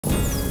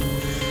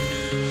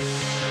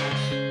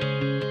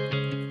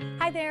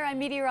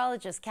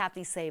meteorologist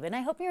Kathy Sabin.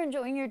 I hope you're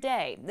enjoying your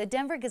day. The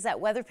Denver Gazette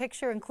weather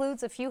picture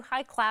includes a few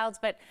high clouds,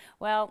 but,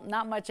 well,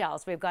 not much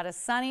else. We've got a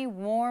sunny,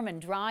 warm,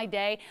 and dry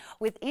day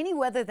with any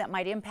weather that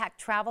might impact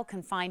travel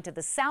confined to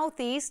the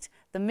southeast,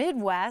 the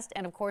Midwest,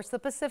 and, of course, the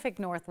Pacific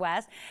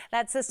Northwest.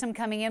 That system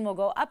coming in will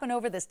go up and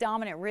over this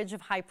dominant ridge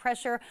of high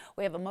pressure.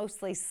 We have a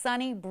mostly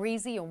sunny,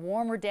 breezy, and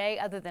warmer day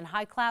other than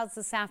high clouds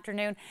this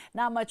afternoon.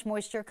 Not much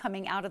moisture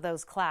coming out of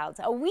those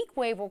clouds. A weak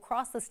wave will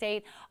cross the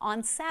state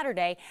on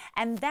Saturday,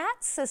 and that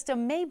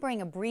system may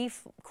bring a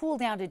brief cool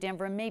down to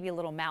Denver and maybe a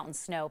little mountain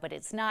snow, but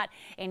it's not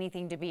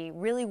anything to be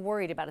really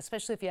worried about,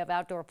 especially if you have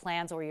outdoor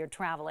plans or you're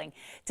traveling.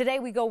 Today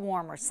we go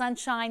warmer.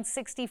 Sunshine,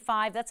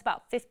 65. That's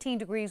about 15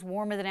 degrees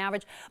warmer than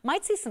average.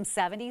 Might see some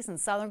 70s in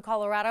southern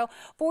Colorado.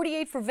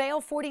 48 for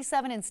Vail,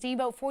 47 in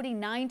Steamboat,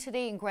 49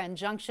 today in Grand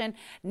Junction.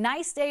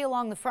 Nice day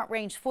along the Front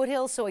Range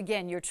foothills. So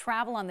again, your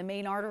travel on the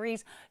main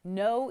arteries,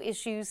 no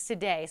issues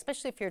today,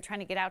 especially if you're trying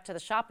to get out to the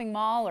shopping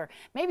mall or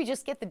maybe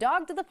just get the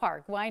dog to the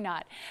park. Why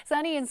not?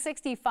 Sunny and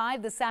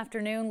 65 this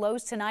afternoon.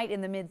 Lows tonight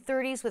in the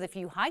mid-30s with a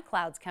few high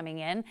clouds coming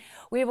in.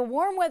 We have a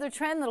warm weather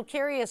trend that'll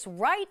carry us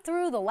right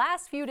through the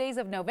last few days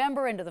of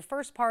November into the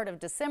first part of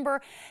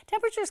December.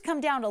 Temperatures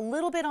come down a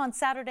little bit on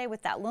Saturday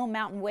with that low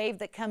mountain wave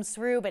that comes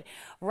through, but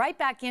right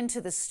back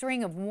into the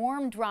string of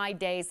warm, dry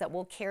days that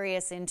will carry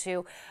us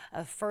into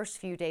the first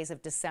few days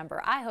of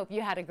December. I hope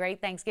you had a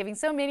great Thanksgiving.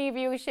 So many of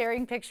you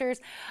sharing pictures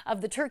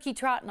of the turkey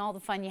trot and all the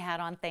fun you had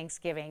on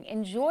Thanksgiving.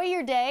 Enjoy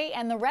your day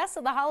and the rest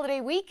of the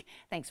holiday week.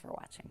 Thanks for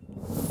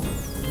watching.